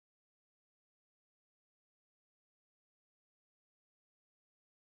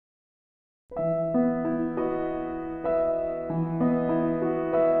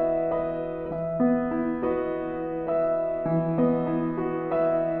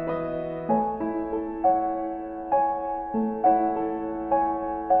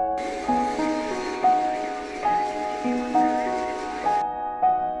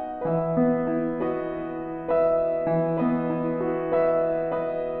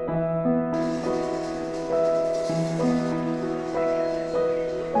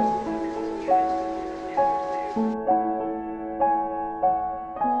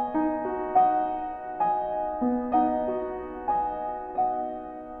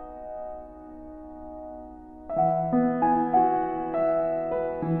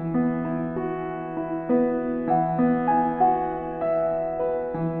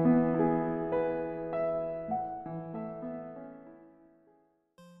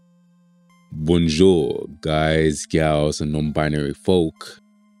Bonjour, guys, gals, and non-binary folk.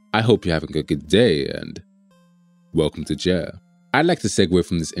 I hope you're having a good day, and welcome to Jhare. I'd like to segue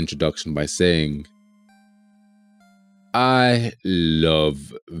from this introduction by saying, I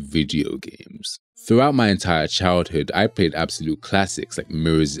love video games. Throughout my entire childhood, I played absolute classics like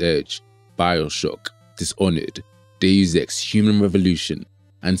Mirror's Edge, Bioshock, Dishonored, Deus Ex Human Revolution,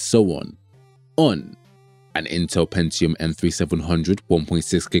 and so on. On an Intel Pentium M3700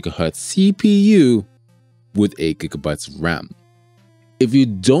 1.6GHz CPU with 8GB of RAM. If you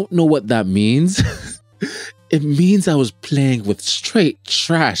don't know what that means, it means I was playing with straight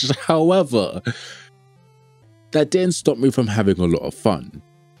trash. However, that didn't stop me from having a lot of fun.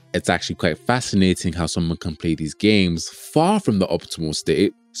 It's actually quite fascinating how someone can play these games far from the optimal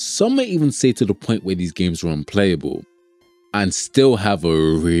state. Some may even say to the point where these games were unplayable, and still have a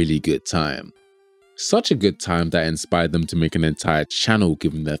really good time. Such a good time that inspired them to make an entire channel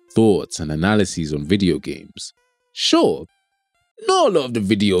giving their thoughts and analyses on video games. Sure, not a lot of the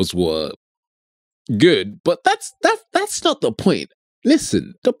videos were good, but that's not the point.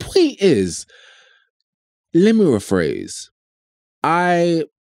 Listen, the point is, let me rephrase. I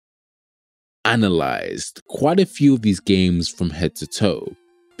analyzed quite a few of these games from head to toe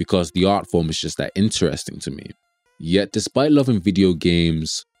because the art form is just that interesting to me. Yet despite loving video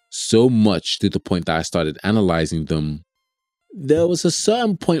games so much to the point that I started analyzing them, there was a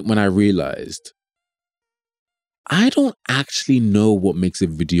certain point when I realized I don't actually know what makes a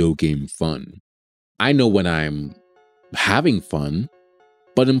video game fun. I know when I'm having fun,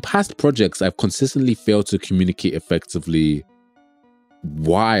 but in past projects I've consistently failed to communicate effectively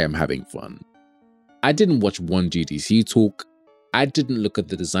why I'm having fun. I didn't watch one GDC talk, I didn't look at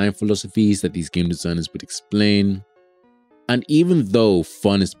the design philosophies that these game designers would explain. And even though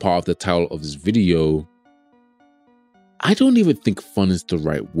fun is part of the title of this video, I don't even think fun is the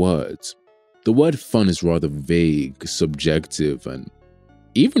right word. The word fun is rather vague, subjective, and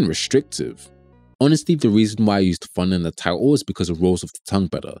even restrictive. Honestly, the reason why I used fun in the title is because it rolls off the tongue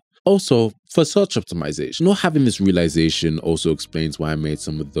better. Also, for search optimization, not having this realization also explains why I made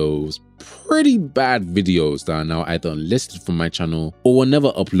some of those pretty bad videos that are now either unlisted from my channel or were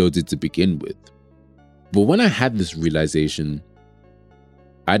never uploaded to begin with. But when I had this realization,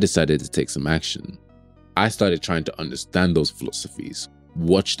 I decided to take some action. I started trying to understand those philosophies,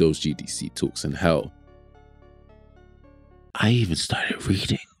 watch those GDC talks, and hell, I even started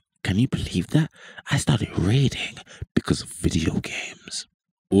reading. Can you believe that? I started reading because of video games.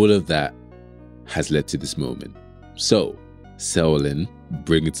 All of that has led to this moment. So, settle in,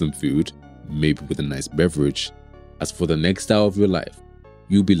 bring in some food, maybe with a nice beverage. As for the next hour of your life,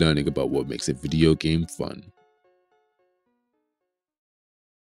 you'll be learning about what makes a video game fun.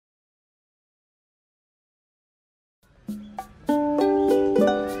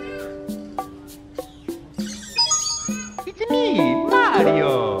 It's me,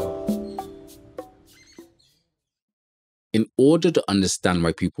 Mario! In order to understand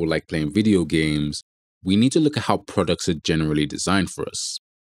why people like playing video games, we need to look at how products are generally designed for us.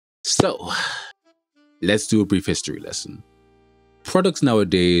 So, let's do a brief history lesson. Products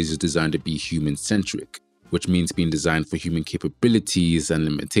nowadays are designed to be human-centric, which means being designed for human capabilities and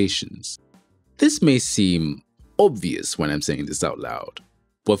limitations. This may seem obvious when I'm saying this out loud,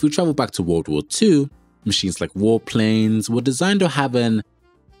 but if we travel back to World War II, machines like warplanes were designed to have an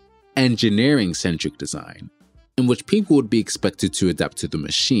engineering-centric design, in which people would be expected to adapt to the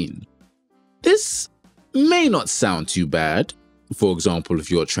machine. This may not sound too bad. For example, if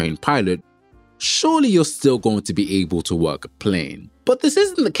you're a trained pilot, surely you're still going to be able to work a plane. But this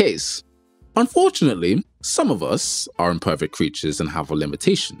isn't the case. Unfortunately, some of us are imperfect creatures and have our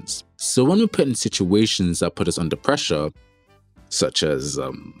limitations. So when we're put in situations that put us under pressure, such as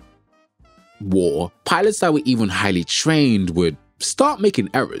war, pilots that were even highly trained would start making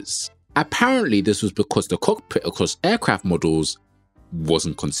errors. Apparently, this was because the cockpit across aircraft models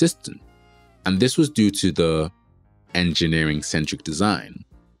wasn't consistent. And this was due to the engineering-centric design.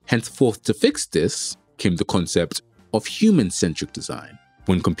 Henceforth, to fix this came the concept of human-centric design.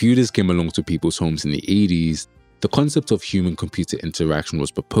 When computers came along to people's homes in the 80s, the concept of human-computer interaction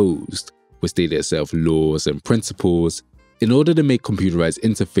was proposed, which stated a set of laws and principles in order to make computerized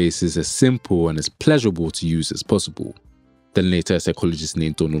interfaces as simple and as pleasurable to use as possible. Then later, a psychologist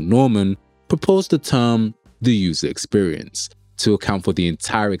named Donald Norman proposed the term the user experience to account for the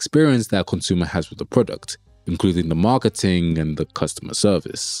entire experience that a consumer has with the product, including the marketing and the customer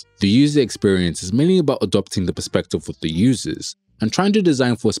service. The user experience is mainly about adopting the perspective of the users and trying to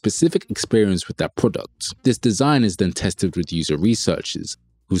design for a specific experience with that product. This design is then tested with user researchers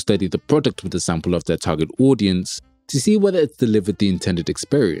who study the product with a sample of their target audience to see whether it's delivered the intended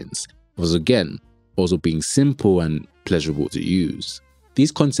experience was again also being simple and pleasurable to use.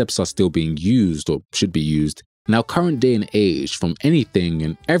 These concepts are still being used, or should be used, in our current day and age from anything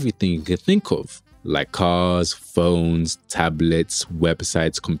and everything you can think of, like cars, phones, tablets,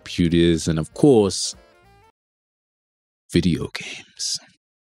 websites, computers, and of course, video games.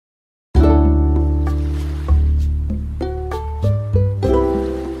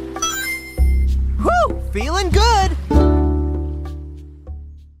 Whew, feeling good!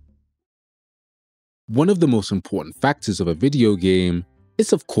 One of the most important factors of a video game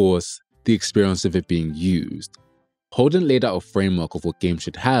is, of course, the experience of it being used. Hodent laid out a framework of what games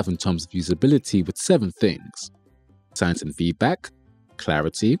should have in terms of usability with 7 things: science and feedback,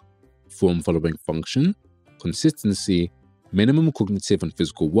 clarity, form-following function, consistency, minimum cognitive and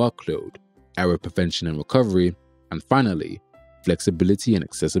physical workload, error prevention and recovery, and finally, flexibility and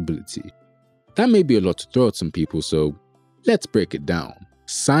accessibility. That may be a lot to throw at some people, so let's break it down.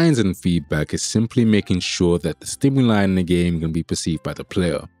 Science and feedback is simply making sure that the stimuli in the game can be perceived by the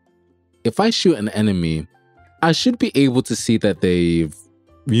player. If I shoot an enemy, I should be able to see that they've,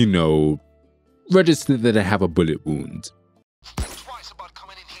 registered that they have a bullet wound.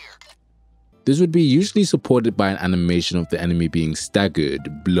 This would be usually supported by an animation of the enemy being staggered,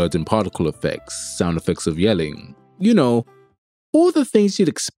 blood and particle effects, sound effects of yelling, all the things you'd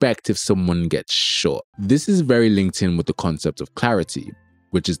expect if someone gets shot. This is very linked in with the concept of clarity,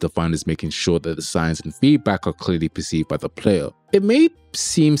 which is defined as making sure that the signs and feedback are clearly perceived by the player. It may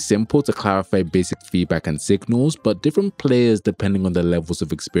seem simple to clarify basic feedback and signals, but different players, depending on their levels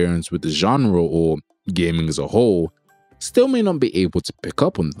of experience with the genre or gaming as a whole, still may not be able to pick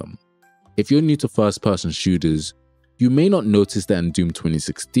up on them. If you're new to first-person shooters, you may not notice that in Doom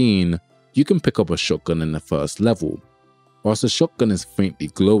 2016, you can pick up a shotgun in the first level. Whilst the shotgun is faintly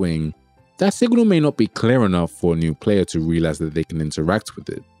glowing, that signal may not be clear enough for a new player to realize that they can interact with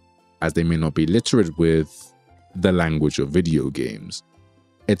it, as they may not be literate with the language of video games.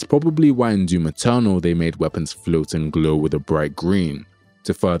 It's probably why in Doom Eternal they made weapons float and glow with a bright green,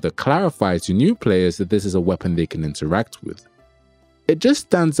 to further clarify to new players that this is a weapon they can interact with. It just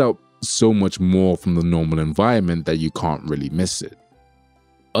stands out so much more from the normal environment that you can't really miss it.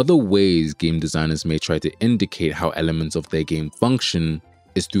 Other ways game designers may try to indicate how elements of their game function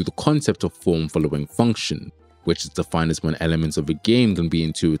is through the concept of form-following function, which is defined as when elements of a game can be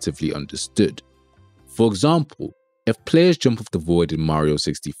intuitively understood. For example, if players jump off the void in Mario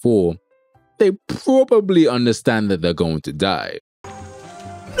 64, they probably understand that they're going to die.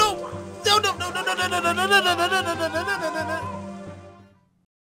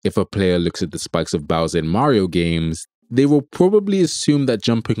 If a player looks at the spikes of Bowser in Mario games, they will probably assume that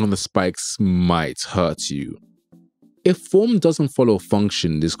jumping on the spikes might hurt you. If form doesn't follow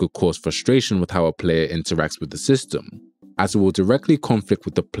function, this could cause frustration with how a player interacts with the system, as it will directly conflict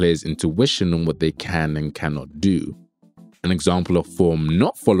with the player's intuition on what they can and cannot do. An example of form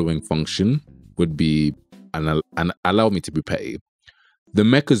not following function would be, and allow me to be petty, the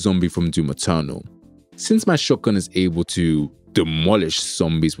mecha zombie from Doom Eternal. Since my shotgun is able to demolish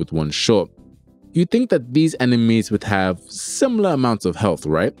zombies with one shot, you'd think that these enemies would have similar amounts of health,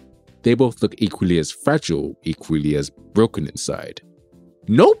 right? They both look equally as fragile, equally as broken inside.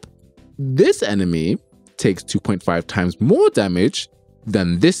 Nope! This enemy takes 2.5 times more damage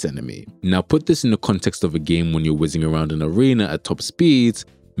than this enemy. Now put this in the context of a game when you're whizzing around an arena at top speeds,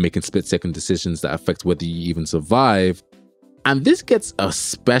 making split-second decisions that affect whether you even survive. And this gets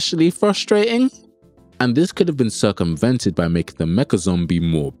especially frustrating. And this could have been circumvented by making the mecha zombie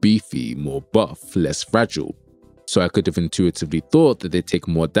more beefy, more buff, less fragile. So I could have intuitively thought that they take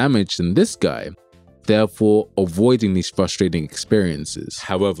more damage than this guy, therefore avoiding these frustrating experiences.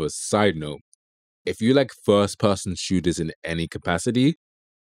 However, side note, if you like first-person shooters in any capacity,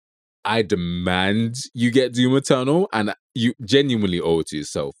 I demand you get Doom Eternal, and you genuinely owe it to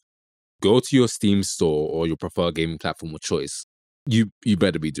yourself. Go to your Steam store or your preferred gaming platform of choice. You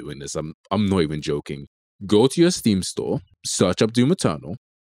better be doing this. I'm not even joking. Go to your Steam store, search up Doom Eternal,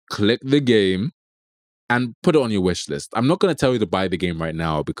 click the game, and put it on your wish list. I'm not going to tell you to buy the game right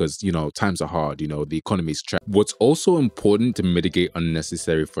now because, times are hard, the economy's trapped. What's also important to mitigate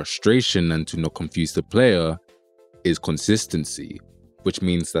unnecessary frustration and to not confuse the player is consistency, which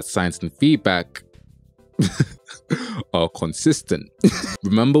means that science and feedback are consistent.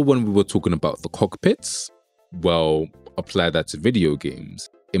 Remember when we were talking about the cockpits? Well, apply that to video games.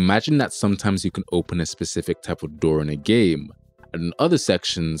 Imagine that sometimes you can open a specific type of door in a game, and in other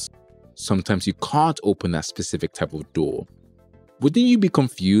sections, sometimes you can't open that specific type of door. Wouldn't you be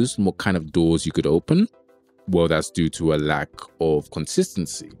confused on what kind of doors you could open? Well, that's due to a lack of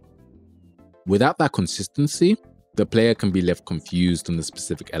consistency. Without that consistency, The player can be left confused on the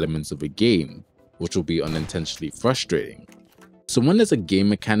specific elements of a game, which will be unintentionally frustrating. So when there's a game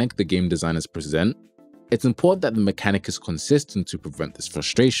mechanic the game designers present, it's important that the mechanic is consistent to prevent this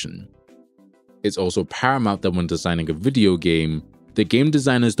frustration. It's also paramount that when designing a video game, the game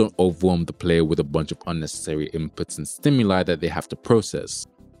designers don't overwhelm the player with a bunch of unnecessary inputs and stimuli that they have to process,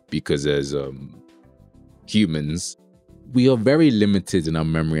 because as humans, we are very limited in our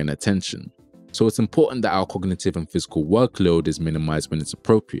memory and attention. So it's important that our cognitive and physical workload is minimized when it's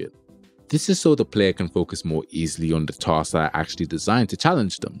appropriate. This is so the player can focus more easily on the tasks that are actually designed to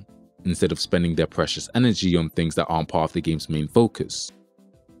challenge them, instead of spending their precious energy on things that aren't part of the game's main focus.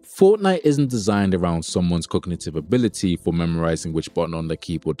 Fortnite isn't designed around someone's cognitive ability for memorizing which button on the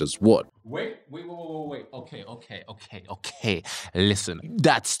keyboard does what. Wait. Okay. Listen,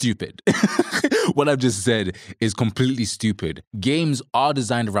 that's stupid. What I've just said is completely stupid. Games are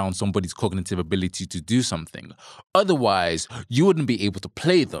designed around somebody's cognitive ability to do something. Otherwise, you wouldn't be able to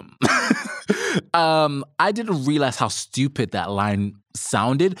play them. I didn't realize how stupid that line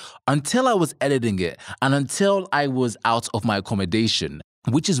sounded until I was editing it and until I was out of my accommodation.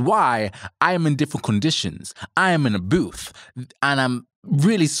 Which is why I am in different conditions. I am in a booth, and I'm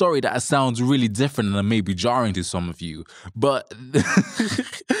really sorry that it sounds really different and it may be jarring to some of you, but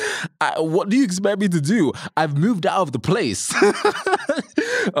what do you expect me to do? I've moved out of the place.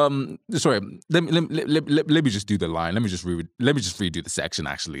 Sorry, let me just do the line. Let me just redo the section,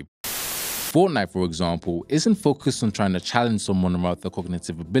 actually. Fortnite, for example, isn't focused on trying to challenge someone about their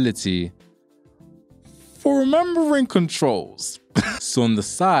cognitive ability for remembering controls. So on the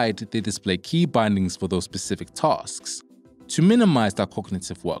side, they display key bindings for those specific tasks to minimize that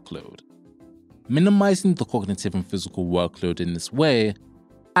cognitive workload. Minimizing the cognitive and physical workload in this way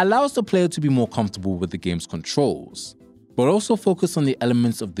allows the player to be more comfortable with the game's controls, but also focus on the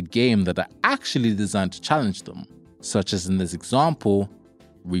elements of the game that are actually designed to challenge them, such as in this example,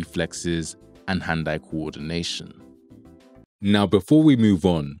 reflexes and hand-eye coordination. Now before we move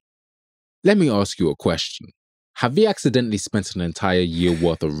on, let me ask you a question. Have you accidentally spent an entire year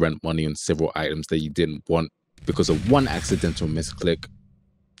worth of rent money on several items that you didn't want because of one accidental misclick?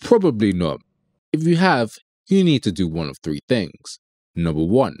 Probably not. If you have, you need to do one of three things. Number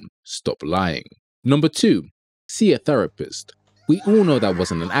 1, stop lying. Number 2, see a therapist. We all know that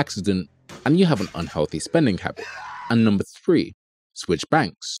wasn't an accident and you have an unhealthy spending habit. And number 3, switch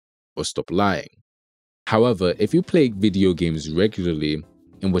banks or stop lying. However, if you play video games regularly,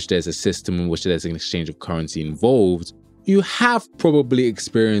 in which there's a system in which there's an exchange of currency involved, you have probably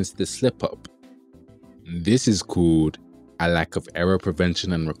experienced this slip-up. This is called a lack of error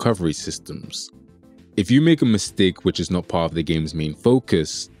prevention and recovery systems. If you make a mistake which is not part of the game's main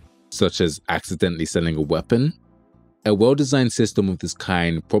focus, such as accidentally selling a weapon, a well-designed system of this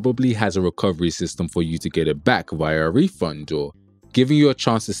kind probably has a recovery system for you to get it back via a refund or giving you a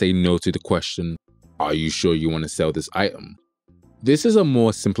chance to say no to the question, "Are you sure you want to sell this item?" This is a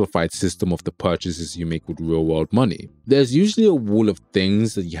more simplified system of the purchases you make with real-world money. There's usually a wall of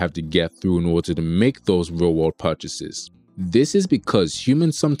things that you have to get through in order to make those real-world purchases. This is because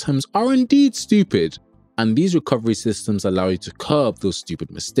humans sometimes are indeed stupid, and these recovery systems allow you to curb those stupid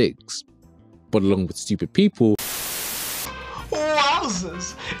mistakes. But along with stupid people,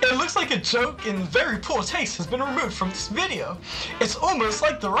 Wowzers! It looks like a joke in very poor taste has been removed from this video. It's almost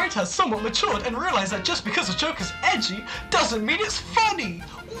like the writer has somewhat matured and realized that just because a joke is edgy doesn't mean it's funny.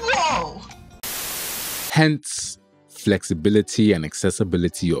 Whoa! hence flexibility and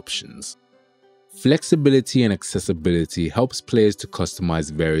accessibility options. Flexibility and accessibility helps players to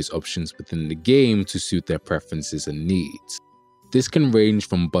customize various options within the game to suit their preferences and needs. This can range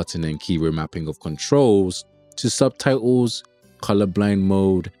from button and keyboard mapping of controls to subtitles, colorblind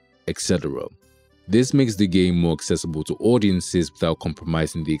mode, etc. This makes the game more accessible to audiences without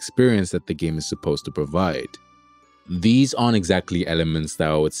compromising the experience that the game is supposed to provide. These aren't exactly elements that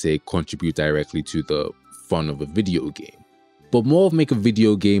I would say contribute directly to the fun of a video game, but more of make a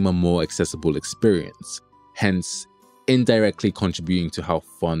video game a more accessible experience, hence indirectly contributing to how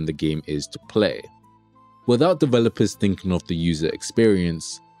fun the game is to play. Without developers thinking of the user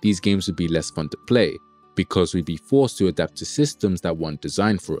experience, these games would be less fun to play because we'd be forced to adapt to systems that weren't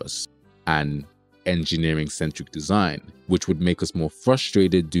designed for us, and engineering-centric design, which would make us more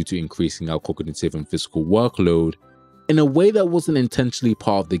frustrated due to increasing our cognitive and physical workload in a way that wasn't intentionally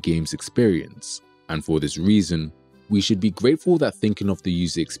part of the game's experience. And for this reason, we should be grateful that thinking of the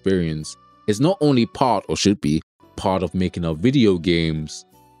user experience is not only part, or should be, part of making our video games,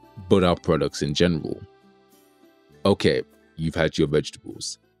 but our products in general. Okay, you've had your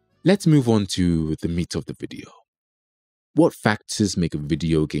vegetables. Let's move on to the meat of the video. What factors make a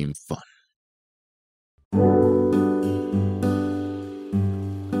video game fun? What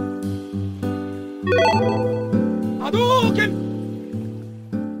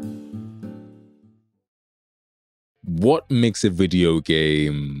makes a video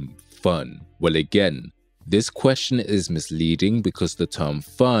game fun? Well, again, this question is misleading because the term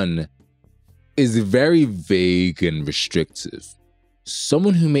fun is very vague and restrictive.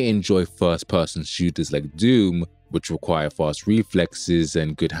 Someone who may enjoy first-person shooters like Doom, which require fast reflexes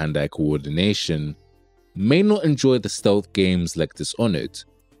and good hand-eye coordination, may not enjoy the stealth games like Dishonored,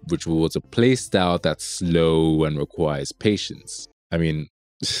 which rewards a playstyle that's slow and requires patience. I mean,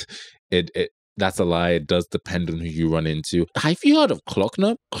 that's a lie. It does depend on who you run into. Have you heard of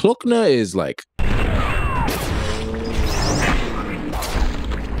Klockner? Klockner is like...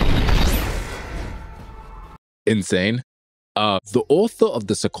 insane. The author of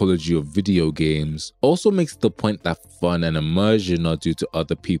The Psychology of Video Games also makes the point that fun and immersion are due to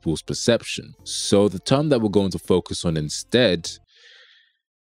other people's perception. So the term that we're going to focus on instead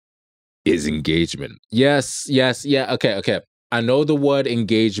is engagement. Yes, yeah, okay. I know the word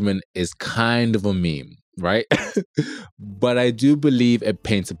engagement is kind of a meme, right? But I do believe it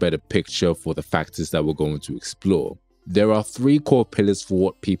paints a better picture for the factors that we're going to explore. There are 3 core pillars for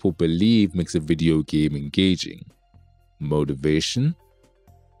what people believe makes a video game engaging: motivation,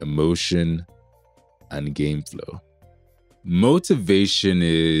 emotion, and game flow. Motivation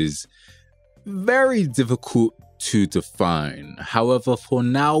is very difficult to define. However, for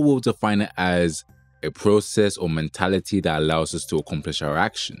now, we'll define it as a process or mentality that allows us to accomplish our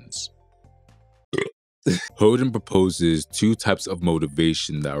actions. Hodent proposes 2 types of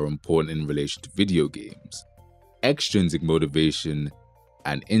motivation that are important in relation to video games: extrinsic motivation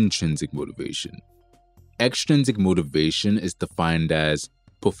and intrinsic motivation. Extrinsic motivation is defined as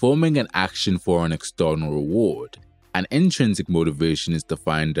performing an action for an external reward, and intrinsic motivation is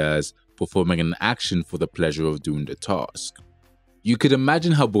defined as performing an action for the pleasure of doing the task. You could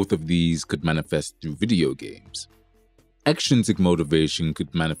imagine how both of these could manifest through video games. Extrinsic motivation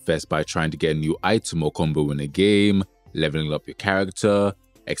could manifest by trying to get a new item or combo in a game, leveling up your character,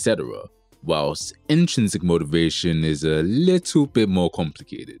 etc., whilst intrinsic motivation is a little bit more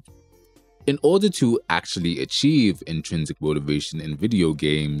complicated. In order to actually achieve intrinsic motivation in video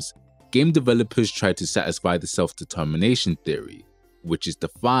games, game developers try to satisfy the self-determination theory, which is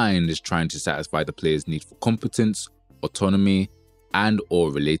defined as trying to satisfy the player's need for competence, autonomy,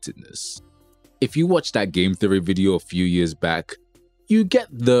 and/or relatedness. If you watched that game theory video a few years back, you get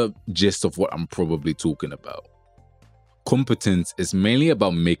the gist of what I'm probably talking about. Competence is mainly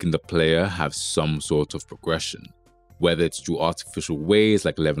about making the player have some sort of progression, whether it's through artificial ways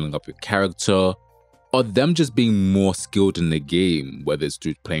like leveling up your character, or them just being more skilled in the game, whether it's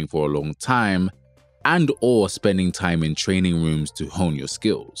through playing for a long time, and/or spending time in training rooms to hone your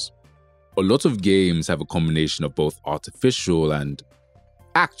skills. A lot of games have a combination of both artificial and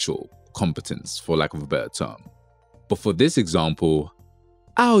actual competence, for lack of a better term. But for this example,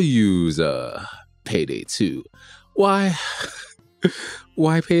 I'll use Payday 2. Why?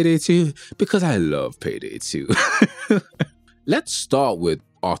 Why Payday 2? Because I love Payday 2. Let's start with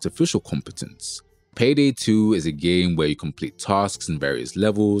artificial competence. Payday 2 is a game where you complete tasks in various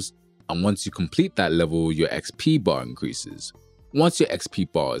levels, and once you complete that level, your XP bar increases. Once your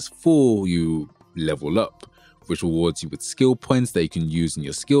XP bar is full, you level up, which rewards you with skill points that you can use in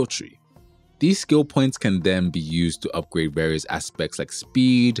your skill tree. These skill points can then be used to upgrade various aspects like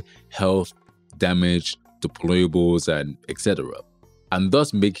speed, health, damage, deployables, and etc., and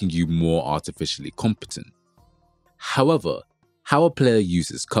thus making you more artificially competent. However, how a player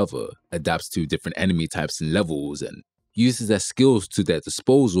uses cover, adapts to different enemy types and levels, and uses their skills to their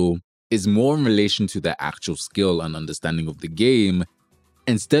disposal is more in relation to their actual skill and understanding of the game,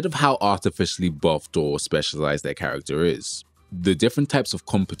 instead of how artificially buffed or specialized their character is. The different types of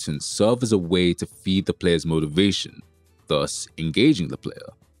competence serve as a way to feed the player's motivation, thus engaging the player.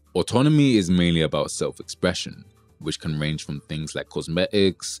 Autonomy is mainly about self-expression, which can range from things like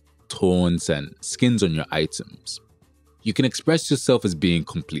cosmetics, taunts, and skins on your items. You can express yourself as being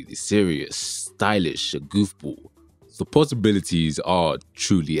completely serious, stylish, a goofball. The possibilities are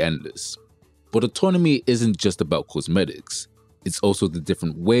truly endless. But autonomy isn't just about cosmetics. It's also the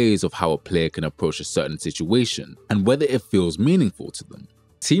different ways of how a player can approach a certain situation and whether it feels meaningful to them.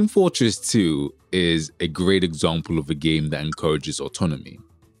 Team Fortress 2 is a great example of a game that encourages autonomy.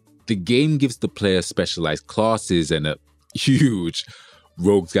 The game gives the player specialized classes and a huge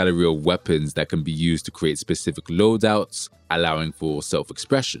rogues gallery of weapons that can be used to create specific loadouts, allowing for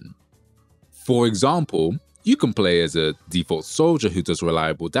self-expression. For example, you can play as a default soldier who does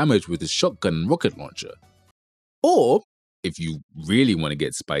reliable damage with his shotgun and rocket launcher. Or, if you really want to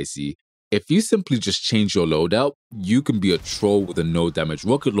get spicy, If you simply just change your loadout, you can be a troll with a no-damage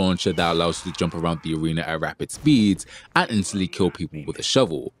rocket launcher that allows you to jump around the arena at rapid speeds and instantly kill people with a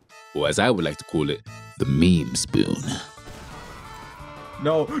shovel, or as I would like to call it, the meme spoon.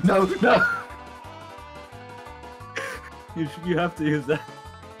 No. You have to use that.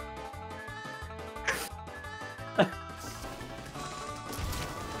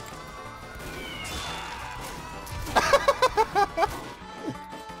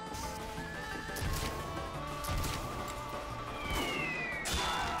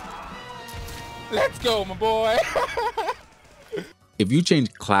 Let's go, my boy. If you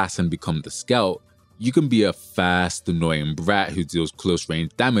change class and become the scout, you can be a fast, annoying brat who deals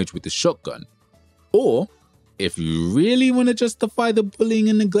close-range damage with the shotgun. Or, if you really want to justify the bullying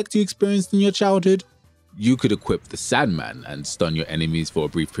and neglect you experienced in your childhood, you could equip the Sandman and stun your enemies for a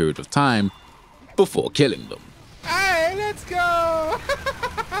brief period of time before killing them. Hey, let's go.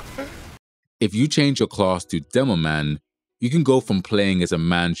 If you change your class to Demo Man, you can go from playing as a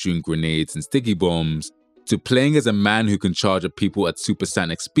man shooting grenades and sticky bombs to playing as a man who can charge at people at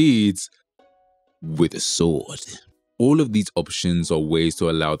supersonic speeds with a sword. All of these options are ways to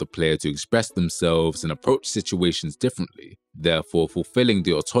allow the player to express themselves and approach situations differently, therefore fulfilling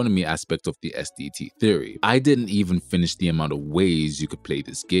the autonomy aspect of the SDT theory. I didn't even finish the amount of ways you could play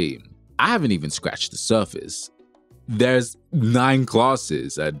this game. I haven't even scratched the surface. There's 9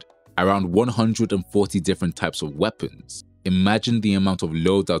 classes and around 140 different types of weapons. Imagine the amount of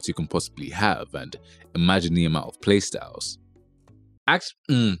loadouts you can possibly have, and imagine the amount of playstyles.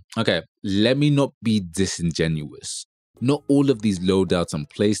 Okay, let me not be disingenuous. Not all of these loadouts and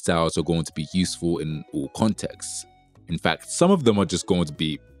playstyles are going to be useful in all contexts. In fact, some of them are just going to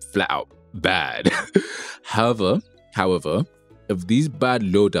be flat out bad. However, if these bad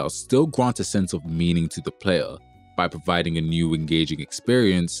loadouts still grant a sense of meaning to the player by providing a new engaging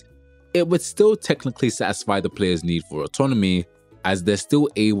experience, it would still technically satisfy the player's need for autonomy, as they're still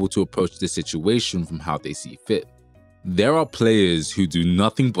able to approach the situation from how they see fit. There are players who do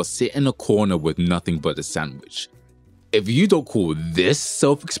nothing but sit in a corner with nothing but a sandwich. If you don't call this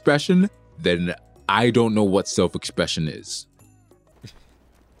self-expression, then I don't know what self-expression is.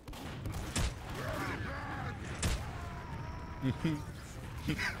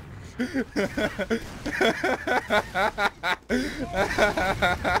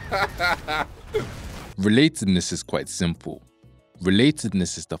 Relatedness is quite simple.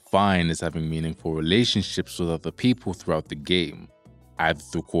 Relatedness is defined as having meaningful relationships with other people throughout the game, either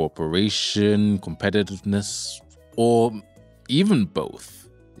through cooperation, competitiveness, or even both.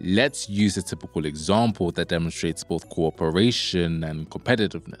 Let's use a typical example that demonstrates both cooperation and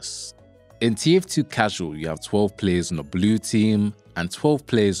competitiveness. In TF2 Casual, you have 12 players on a blue team and 12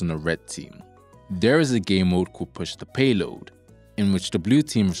 players on a red team. There is a game mode called Push the Payload, in which the blue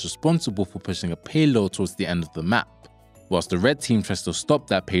team is responsible for pushing a payload towards the end of the map, whilst the red team tries to stop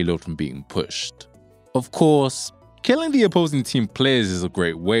that payload from being pushed. Of course, killing the opposing team players is a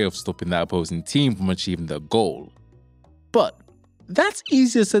great way of stopping that opposing team from achieving their goal. But that's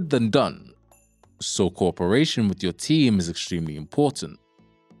easier said than done. So cooperation with your team is extremely important,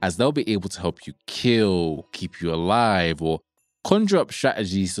 as they'll be able to help you kill, keep you alive, or conjure up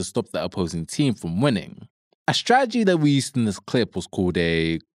strategies to stop that opposing team from winning. A strategy that we used in this clip was called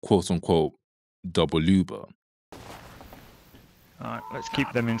a quote-unquote double Uber. Alright, let's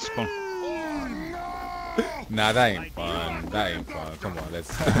keep them in spawn. Nah, that ain't fun. That ain't fun. Come on,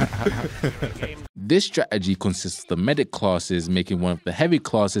 let's... This strategy consists of the medic classes making one of the heavy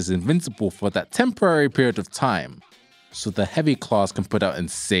classes invincible for that temporary period of time, so the heavy class can put out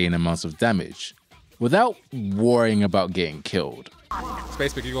insane amounts of damage, without worrying about getting killed.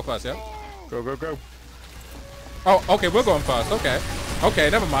 Space pick, you go first, yeah? Go, go, go. Oh, okay, we're going first. Okay,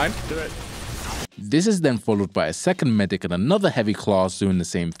 never mind. Do it. This is then followed by a second medic and another heavy class doing the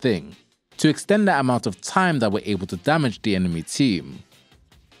same thing, to extend that amount of time that we're able to damage the enemy team.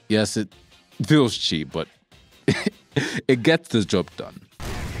 Yes, it feels cheap, but it gets the job done.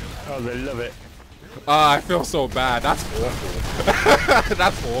 Oh, they love it. I feel so bad. That's awful.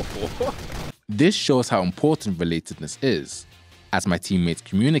 That's awful. This shows how important relatedness is, as my teammates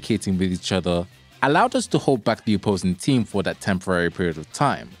communicating with each other allowed us to hold back the opposing team for that temporary period of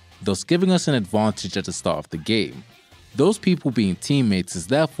time, thus giving us an advantage at the start of the game. Those people being teammates is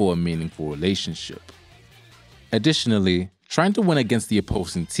therefore a meaningful relationship. Additionally, trying to win against the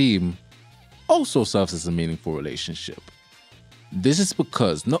opposing team also serves as a meaningful relationship. This is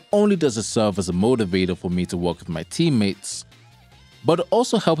because not only does it serve as a motivator for me to work with my teammates, but it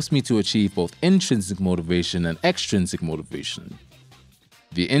also helps me to achieve both intrinsic motivation and extrinsic motivation.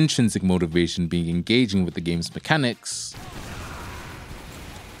 The intrinsic motivation being engaging with the game's mechanics,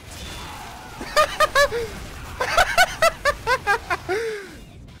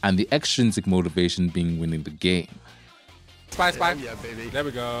 and the extrinsic motivation being winning the game. Spy. Yeah, baby. There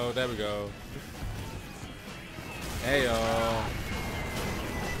we go. Hey, yo.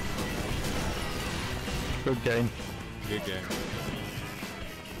 Good game. Good game.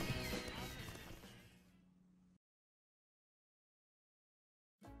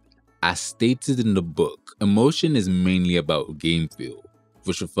 As stated in the book, emotion is mainly about game feel,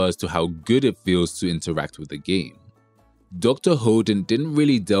 which refers to how good it feels to interact with the game. Dr. Hodent didn't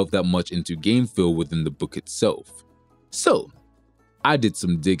really delve that much into game feel within the book itself. So, I did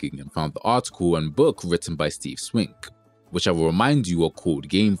some digging and found the article and book written by Steve Swink, which I will remind you are called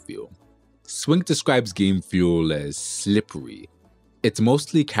Game Feel. Swink describes game feel as slippery. It's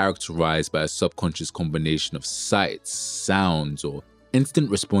mostly characterized by a subconscious combination of sights, sounds, or instant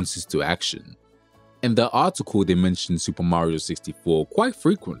responses to action. In the article, they mentioned Super Mario 64 quite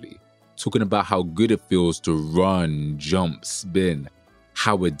frequently, talking about how good it feels to run, jump, spin,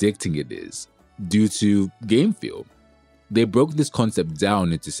 how addicting it is, due to game feel. They broke this concept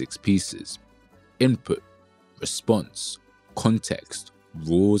down into 6 pieces: input, response, context,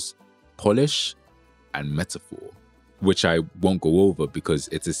 rules, polish, and metaphor, which I won't go over because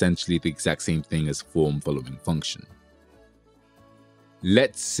it's essentially the exact same thing as form following function.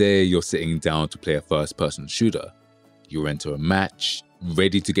 Let's say you're sitting down to play a first-person shooter. You enter a match,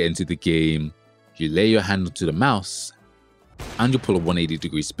 ready to get into the game, you lay your hand onto the mouse, and you pull a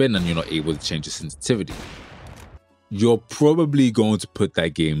 180-degree spin and you're not able to change the sensitivity. You're probably going to put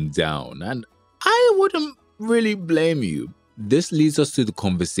that game down, and I wouldn't really blame you. This leads us to the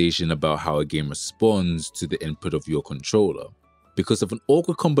conversation about how a game responds to the input of your controller. Because if an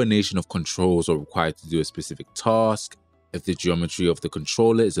awkward combination of controls are required to do a specific task, if the geometry of the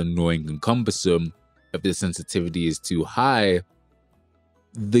controller is annoying and cumbersome, if the sensitivity is too high,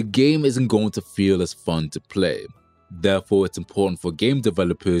 the game isn't going to feel as fun to play. Therefore, it's important for game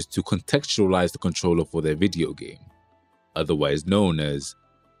developers to contextualize the controller for their video game, otherwise known as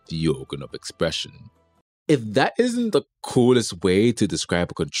the organ of expression. If that isn't the coolest way to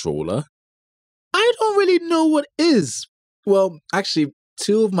describe a controller, I don't really know what is. Well, actually,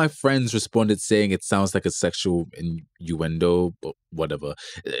 2 of my friends responded saying it sounds like a sexual innuendo, but whatever.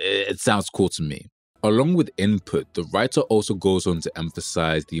 It sounds cool to me. Along with input, the writer also goes on to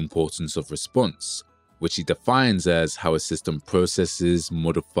emphasize the importance of response, which he defines as how a system processes,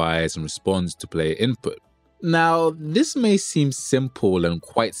 modifies, and responds to player input. Now, this may seem simple and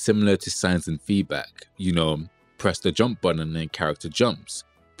quite similar to signs and feedback. You know, press the jump button and your character jumps.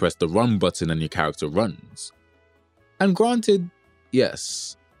 Press the run button and your character runs. And granted,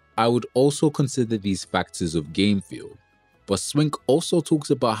 yes, I would also consider these factors of game feel, but Swink also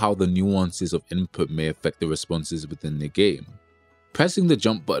talks about how the nuances of input may affect the responses within the game. Pressing the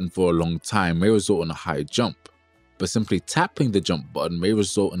jump button for a long time may result in a high jump, but simply tapping the jump button may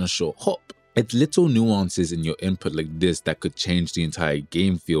result in a short hop. It's little nuances in your input like this that could change the entire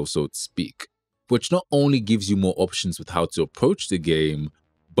game feel, so to speak, which not only gives you more options with how to approach the game,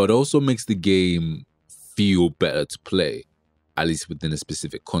 but also makes the game feel better to play, at least within a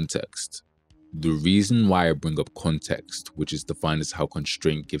specific context. The reason why I bring up context, which is defined as how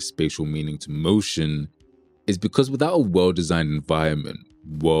constraint gives spatial meaning to motion, is because without a well-designed environment,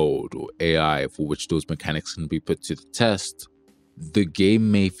 world, or AI for which those mechanics can be put to the test, the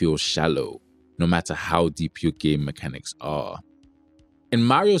game may feel shallow, no matter how deep your game mechanics are. In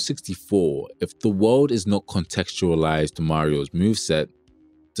Mario 64, if the world is not contextualized to Mario's moveset,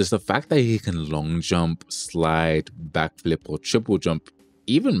 does the fact that he can long jump, slide, backflip, or triple jump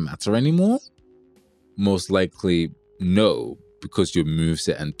even matter anymore? Most likely, no, because your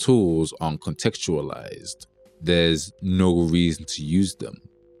moveset and tools aren't contextualized. There's no reason to use them.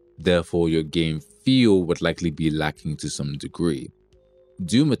 Therefore, your game feel would likely be lacking to some degree.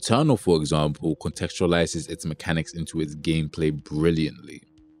 Doom Eternal, for example, contextualizes its mechanics into its gameplay brilliantly.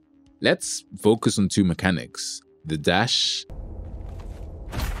 Let's focus on 2 mechanics: the dash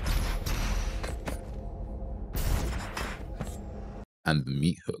and the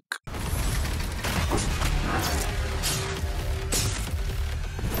meat hook.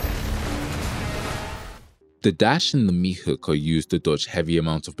 The dash and the meat hook are used to dodge heavy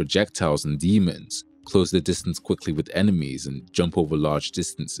amounts of projectiles and demons, close the distance quickly with enemies, and jump over large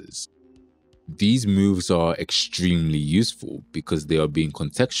distances. These moves are extremely useful because they are being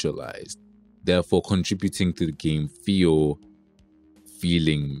contextualized, therefore contributing to the game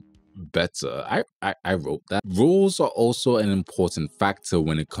feeling better. I wrote that. Rules are also an important factor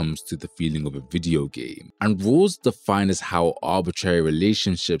when it comes to the feeling of a video game, and rules defined as how arbitrary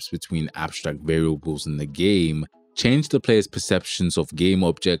relationships between abstract variables in the game change the player's perceptions of game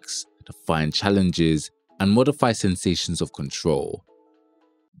objects, define challenges, and modify sensations of control.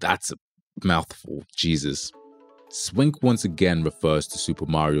 That's a mouthful, Jesus. Swink once again refers to Super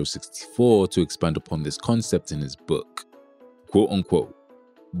Mario 64 to expand upon this concept in his book. Quote unquote,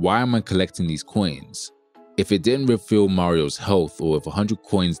 "Why am I collecting these coins? If it didn't refill Mario's health, or if 100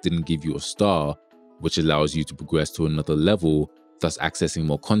 coins didn't give you a star, which allows you to progress to another level, thus accessing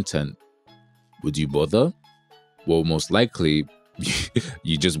more content, would you bother? Well, most likely,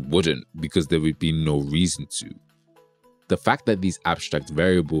 you just wouldn't, because there would be no reason to." The fact that these abstract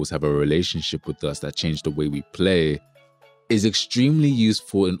variables have a relationship with us that change the way we play is extremely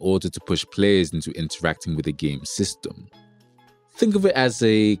useful in order to push players into interacting with the game system. Think of it as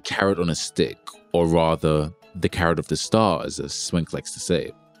a carrot on a stick, or rather, the carrot of the stars, as Swink likes to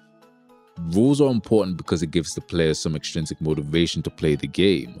say. Rules are important because it gives the players some extrinsic motivation to play the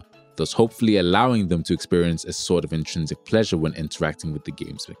game, thus hopefully allowing them to experience a sort of intrinsic pleasure when interacting with the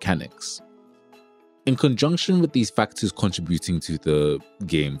game's mechanics. In conjunction with these factors contributing to the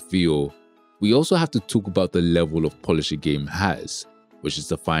game feel, we also have to talk about the level of polish a game has, which is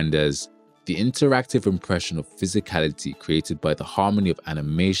defined as the interactive impression of physicality created by the harmony of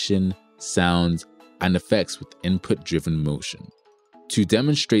animation, sound, and effects with input-driven motion. To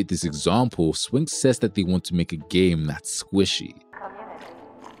demonstrate this example, Swink says that they want to make a game that's squishy.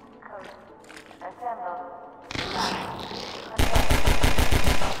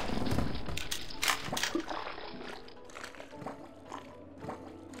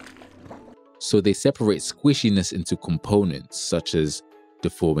 So they separate squishiness into components such as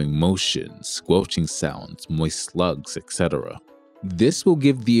deforming motion, squelching sounds, moist slugs, etc. This will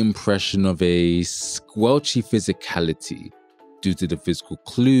give the impression of a squelchy physicality due to the physical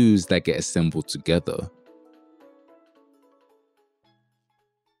clues that get assembled together.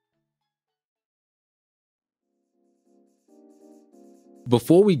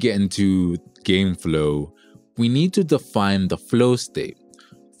 Before we get into game flow, we need to define the flow state.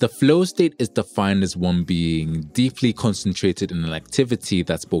 The flow state is defined as one being deeply concentrated in an activity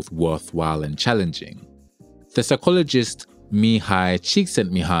that's both worthwhile and challenging. The psychologist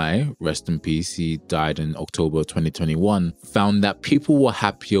Csikszentmihalyi, rest in peace, he died in October 2021, found that people were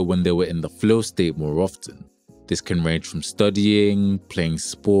happier when they were in the flow state more often. This can range from studying, playing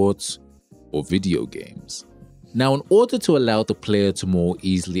sports, or video games. Now, in order to allow the player to more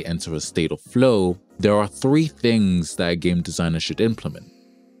easily enter a state of flow, there are 3 things that a game designer should implement.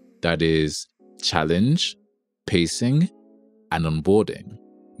 That is challenge, pacing, and onboarding.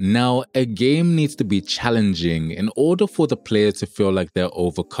 Now, a game needs to be challenging in order for the player to feel like they're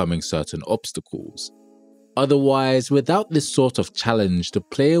overcoming certain obstacles. Otherwise, without this sort of challenge, the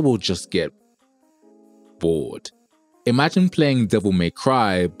player will just get bored. Imagine playing Devil May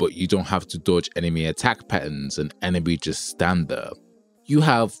Cry, but you don't have to dodge enemy attack patterns and enemy just stand there. You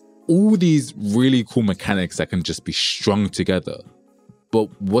have all these really cool mechanics that can just be strung together. But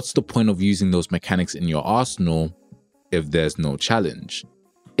what's the point of using those mechanics in your arsenal if there's no challenge?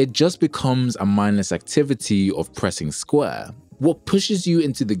 It just becomes a mindless activity of pressing square. What pushes you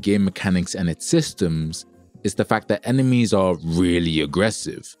into the game mechanics and its systems is the fact that enemies are really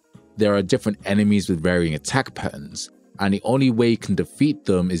aggressive. There are different enemies with varying attack patterns, and the only way you can defeat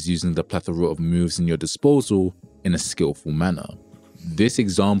them is using the plethora of moves in your disposal in a skillful manner. This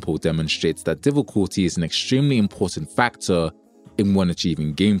example demonstrates that difficulty is an extremely important factor in one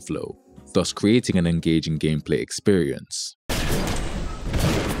achieving game flow, thus creating an engaging gameplay experience.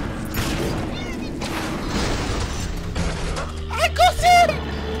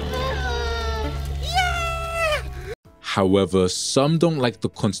 However, some don't like the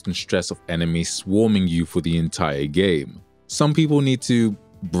constant stress of enemies swarming you for the entire game. Some people need to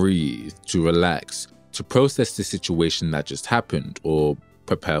breathe, to relax, to process the situation that just happened, or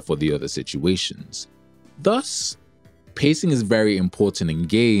prepare for the other situations. Thus, pacing is very important in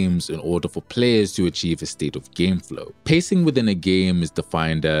games in order for players to achieve a state of game flow. Pacing within a game is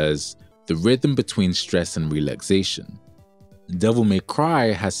defined as the rhythm between stress and relaxation. Devil May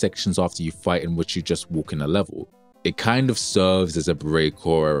Cry has sections after you fight in which you just walk in a level. It kind of serves as a break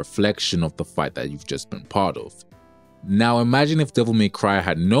or a reflection of the fight that you've just been part of. Now imagine if Devil May Cry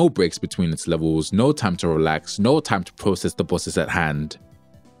had no breaks between its levels, no time to relax, no time to process the bosses at hand.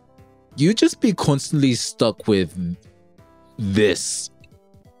 You'd just be constantly stuck with this.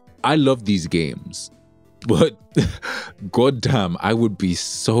 I love these games, but goddamn, I would be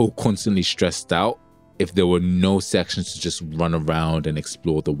so constantly stressed out if there were no sections to just run around and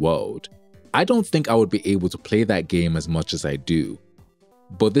explore the world. I don't think I would be able to play that game as much as I do.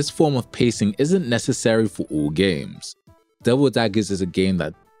 But this form of pacing isn't necessary for all games. Devil Daggers is a game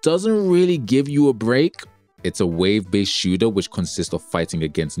that doesn't really give you a break. It's a wave-based shooter which consists of fighting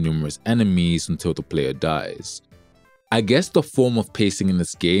against numerous enemies until the player dies. I guess the form of pacing in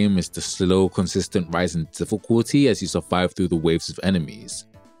this game is the slow, consistent rise in difficulty as you survive through the waves of enemies.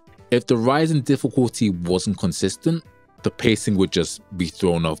 If the rise in difficulty wasn't consistent, the pacing would just be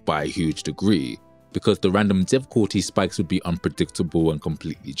thrown off by a huge degree, because the random difficulty spikes would be unpredictable and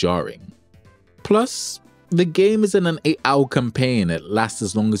completely jarring. Plus, the game isn't an 8-hour campaign, it lasts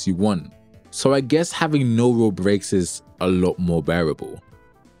as long as you want, so I guess having no real breaks is a lot more bearable.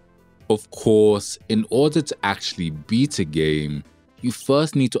 Of course, in order to actually beat a game, you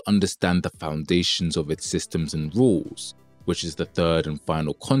first need to understand the foundations of its systems and rules, which is the third and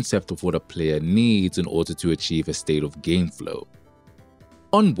final concept of what a player needs in order to achieve a state of game flow.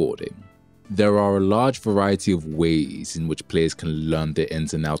 Onboarding. There are a large variety of ways in which players can learn the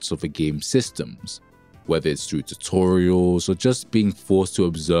ins and outs of a game's systems, whether it's through tutorials or just being forced to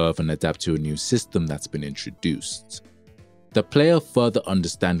observe and adapt to a new system that's been introduced. The player further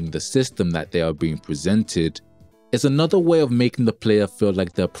understanding the system that they are being presented is another way of making the player feel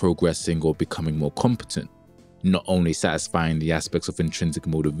like they're progressing or becoming more competent, not only satisfying the aspects of intrinsic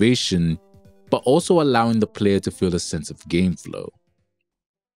motivation, but also allowing the player to feel a sense of game flow.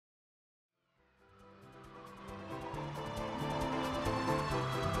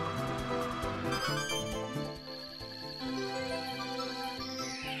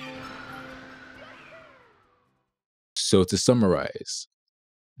 So to summarize,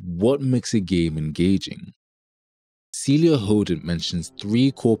 what makes a game engaging? Celia Hodent mentions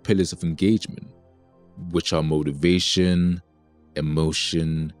 3 core pillars of engagement, which are motivation,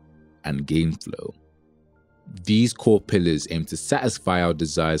 emotion, and game flow. These core pillars aim to satisfy our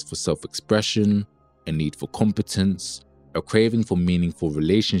desires for self-expression, a need for competence, a craving for meaningful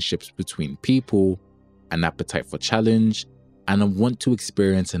relationships between people, an appetite for challenge, and a want to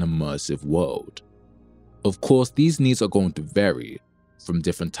experience an immersive world. Of course, these needs are going to vary, from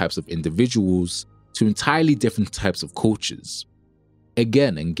different types of individuals to entirely different types of cultures.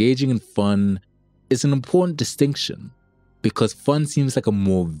 Again, engaging in fun is an important distinction, because fun seems like a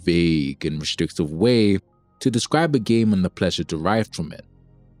more vague and restrictive way to describe a game and the pleasure derived from it,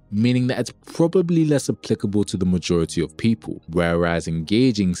 meaning that it's probably less applicable to the majority of people, whereas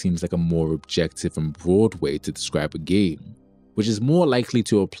engaging seems like a more objective and broad way to describe a game, which is more likely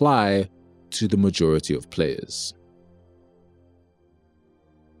to apply to the majority of players.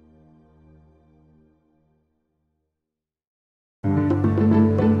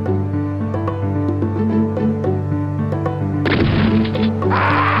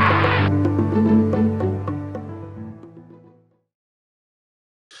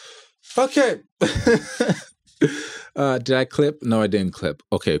 Okay. Did I clip? No, I didn't clip.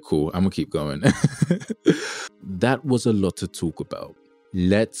 Okay, cool. I'm gonna keep going. That was a lot to talk about.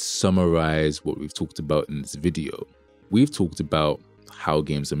 Let's summarize what we've talked about in this video. We've talked about how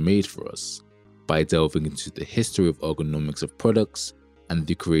games are made for us by delving into the history of ergonomics of products and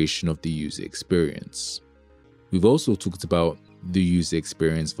the creation of the user experience. We've also talked about the user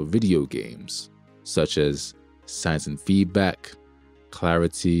experience for video games, such as signs and feedback,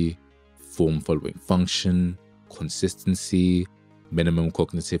 clarity, form following function, consistency, minimum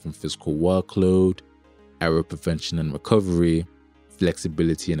cognitive and physical workload, error prevention and recovery,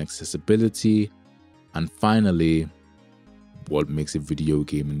 flexibility and accessibility, and finally, what makes a video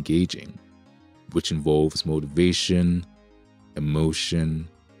game engaging, which involves motivation, emotion,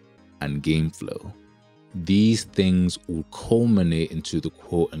 and game flow. These things all culminate into the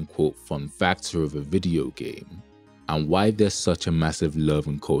quote-unquote fun factor of a video game, and why there's such a massive love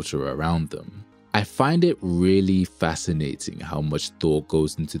and culture around them. I find it really fascinating how much thought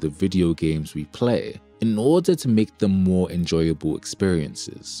goes into the video games we play in order to make them more enjoyable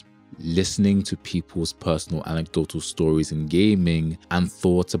experiences. Listening to people's personal anecdotal stories in gaming and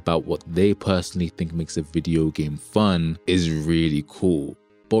thoughts about what they personally think makes a video game fun is really cool.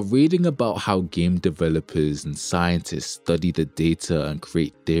 But reading about how game developers and scientists study the data and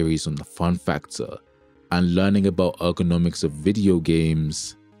create theories on the fun factor, and learning about ergonomics of video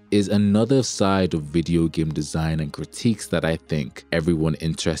games is another side of video game design and critiques that I think everyone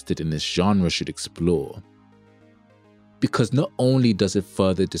interested in this genre should explore. Because not only does it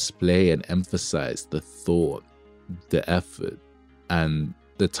further display and emphasize the thought, the effort, and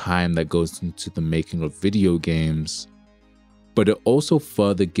the time that goes into the making of video games, but it also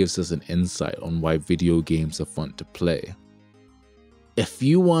further gives us an insight on why video games are fun to play. If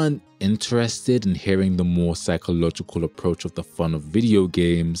you aren't interested in hearing the more psychological approach of the fun of video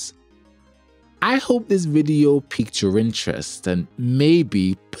games, I hope this video piqued your interest and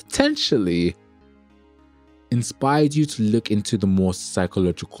maybe, potentially, inspired you to look into the more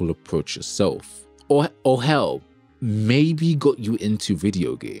psychological approach yourself. Or hell, maybe got you into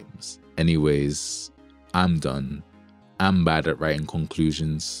video games. Anyways, I'm done. am bad at writing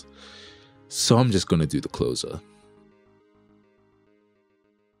conclusions. So I'm just gonna do the closer.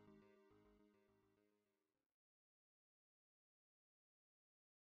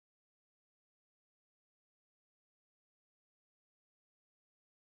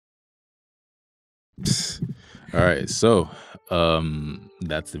 All right, so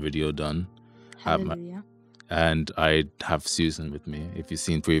that's the video done. Hallelujah. And I have Susan with me. If you've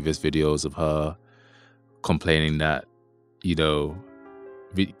seen previous videos of her complaining that, you know,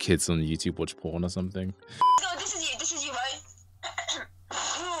 kids on YouTube watch porn or something. No, this is you, right?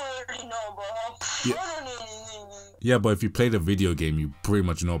 You already know, bro. Yeah, but if you play the video game, you pretty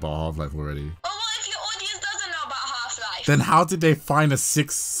much know about Half-Life already. But what if your audience doesn't know about Half-Life? Then how did they find a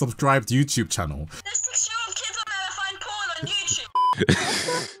 6 subscribed YouTube channel? There's 6-year-old kids on there that find porn on YouTube.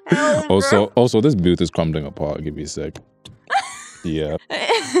 Also, this booth is crumbling apart. Give me a sec. Yeah.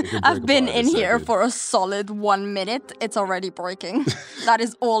 I've been in here for a solid 1 minute. It's already breaking. That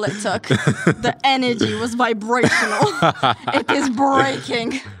is all it took. The energy was vibrational. It is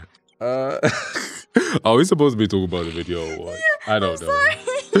breaking. Are we supposed to be talking about the video or what? I don't know.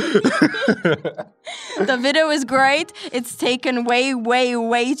 The video is great. It's taken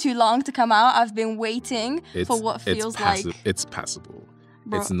way too long to come out. I've been waiting for what feels like. It's passable.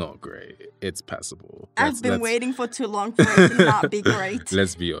 Bro. It's not great. It's passable. I've been waiting for too long for it to not be great.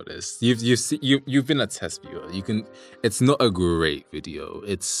 Let's be honest. You've been a test viewer. It's not a great video.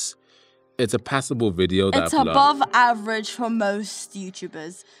 It's a passable video. It's above average for most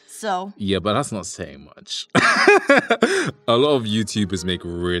YouTubers. So yeah, but that's not saying much. A lot of YouTubers make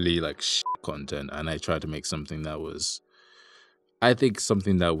really like shit content, and I tried to make something that was, I think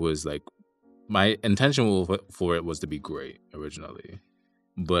something that was like, my intention for it was to be great originally,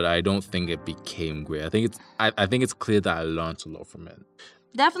 but I don't think it became great. I think it's clear that I learned a lot from it.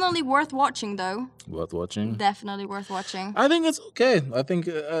 Definitely worth watching, though. Worth watching? Definitely worth watching. I think it's okay. I think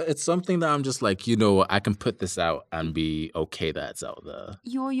it's something that I'm just like, you know, I can put this out and be okay that it's out there.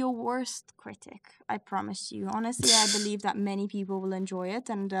 You're your worst critic, I promise you. Honestly, I believe that many people will enjoy it,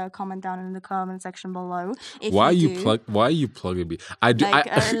 and comment down in the comment section below. Why are you plugging me? I do.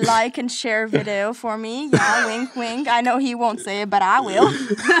 Like and share video for me. Yeah, wink, wink. I know he won't say it, but I will.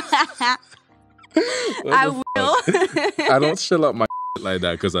 I will. I don't chill up my like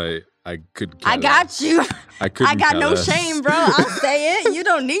that because I could. I got you. I got no shame, bro. I'll say it. You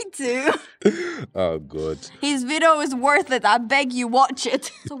don't need to. Oh, good. His video is worth it. I beg you, watch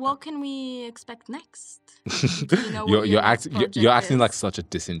it. So what can we expect next? You know you're acting like such a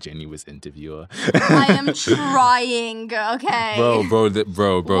disingenuous interviewer. I am trying, okay?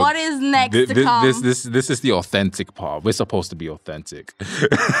 Bro. What is next to come? This is the authentic part. We're supposed to be authentic.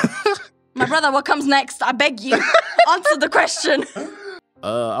 My brother, what comes next? I beg you. Answer the question.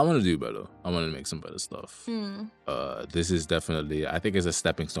 I want to do better. I want to make some better stuff. This is definitely, I think it's a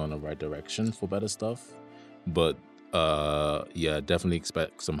stepping stone in the right direction for better stuff. But yeah, definitely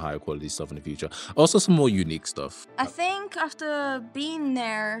expect some higher quality stuff in the future. Also some more unique stuff. I think after being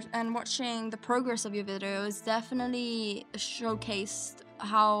there and watching the progress of your videos, definitely showcased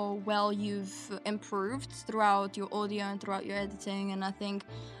how well you've improved throughout your audio and throughout your editing. And I think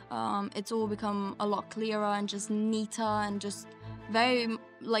it's all become a lot clearer and just neater, and just very,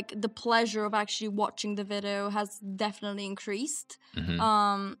 like, the pleasure of actually watching the video has definitely increased.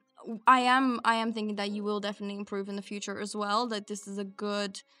 I am thinking that you will definitely improve in the future as well, that this is a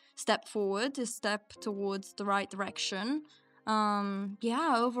good step forward, a step towards the right direction.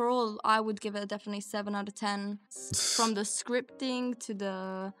 Yeah, overall I would give it definitely 7 out of 10. From the scripting to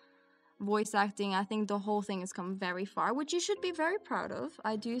the voice acting, I think the whole thing has come very far, which you should be very proud of.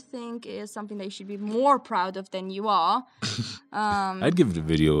 I do think it is something that you should be more proud of than you are. I'd give the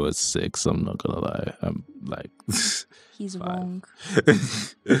video a 6, I'm not gonna lie. I'm like he's wrong.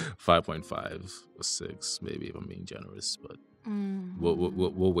 5.5 or 6, maybe, if I'm being generous, but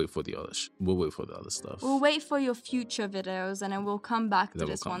we'll wait for the other we'll wait for the other stuff. We'll wait for your future videos, and then we'll come back to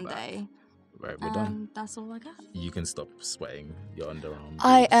this one day. Right, we're done. That's all I got. You can stop sweating your underarm.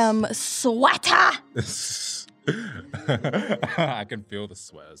 I am sweater. I can feel the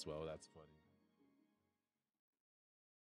sweat as well. That's funny.